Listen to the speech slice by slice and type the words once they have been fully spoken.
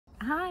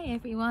Hi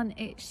everyone,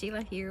 it's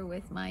Sheila here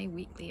with my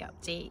weekly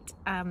update.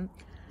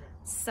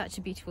 Such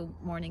a beautiful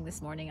morning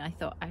this morning. I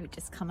thought I would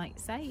just come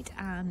outside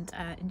and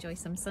enjoy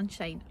some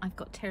sunshine. I've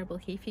got terrible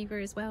hay fever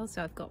as well,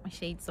 so I've got my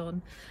shades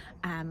on,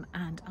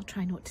 and I'll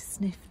try not to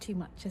sniff too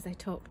much as I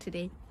talk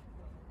today.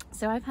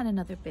 So I've had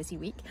another busy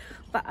week,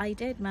 but I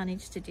did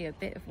manage to do a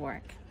bit of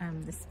work.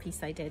 This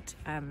piece I did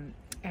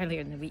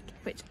earlier in the week,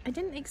 which I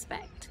didn't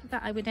expect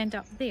that I would end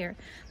up there,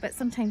 but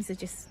sometimes it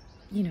just,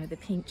 the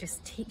paint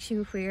just takes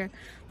you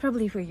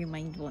probably where your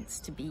mind wants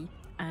to be.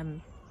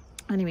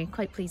 Anyway,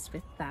 quite pleased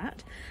with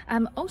that.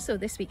 Also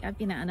this week I've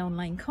been at an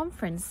online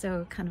conference,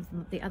 so kind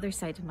of the other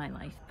side of my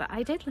life, but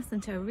I did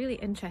listen to a really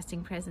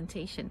interesting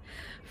presentation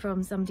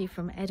from somebody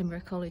from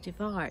Edinburgh College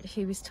of Art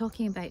who was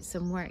talking about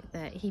some work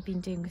that he'd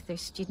been doing with their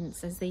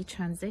students as they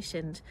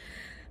transitioned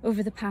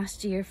over the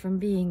past year from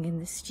being in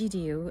the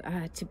studio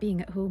to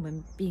being at home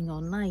and being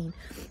online,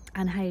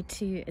 and how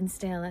to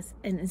instill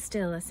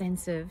a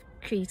sense of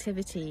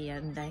creativity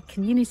and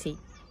community.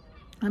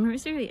 And it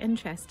was really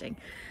interesting.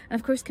 And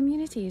of course,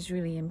 community is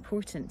really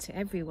important to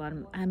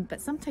everyone,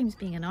 but sometimes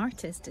being an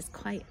artist is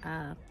quite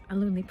a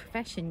lonely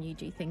profession. You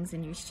do things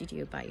in your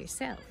studio by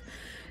yourself.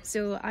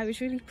 So I was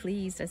really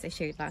pleased, as I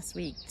shared last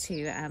week,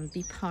 to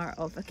be part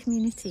of a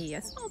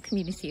small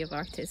community of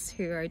artists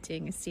who are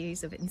doing a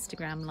series of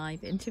Instagram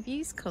live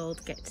interviews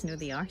called Get to Know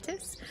the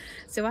Artist.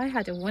 So I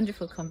had a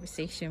wonderful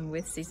conversation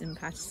with Susan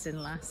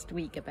Patterson last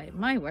week about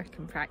my work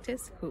and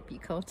practice. Hope you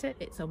caught it.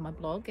 It's on my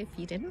blog if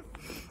you didn't.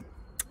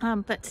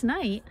 But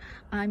tonight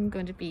I'm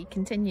going to be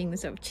continuing the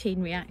sort of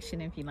chain reaction,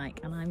 if you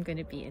like, and I'm going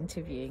to be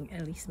interviewing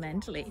Elise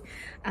Mendley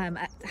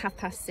at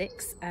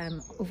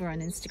 6:30 over on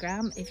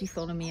Instagram. If you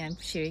follow me, I'm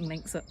sharing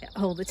links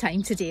all the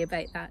time today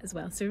about that as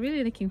well. So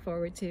really looking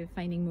forward to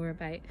finding more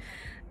about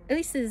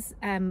Elise's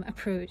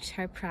approach,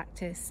 her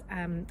practice,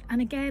 and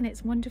again,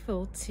 it's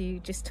wonderful to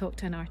just talk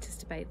to an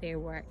artist about their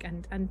work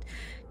and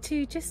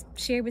to just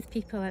share with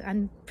people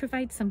and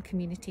provide some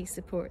community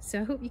support.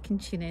 So I hope you can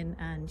tune in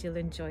and you'll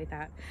enjoy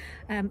that.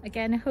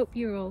 Again, I hope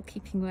you're all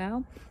keeping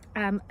well.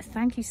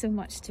 Thank you so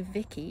much to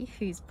Vicky,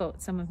 who's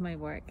bought some of my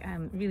work.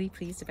 I'm really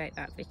pleased about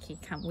that, Vicky.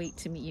 Can't wait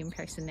to meet you in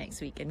person next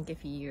week and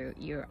give you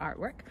your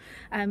artwork.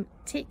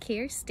 Take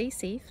care, stay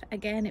safe.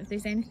 Again, if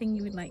there's anything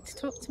you would like to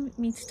talk to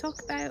me to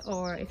talk about,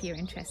 or if you're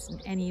interested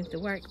in any of the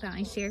work that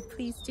I share,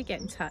 please do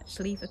get in touch,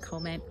 leave a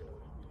comment,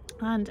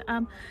 and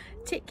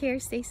take care,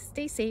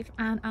 stay safe,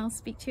 and I'll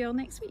speak to you all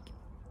next week.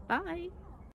 Bye.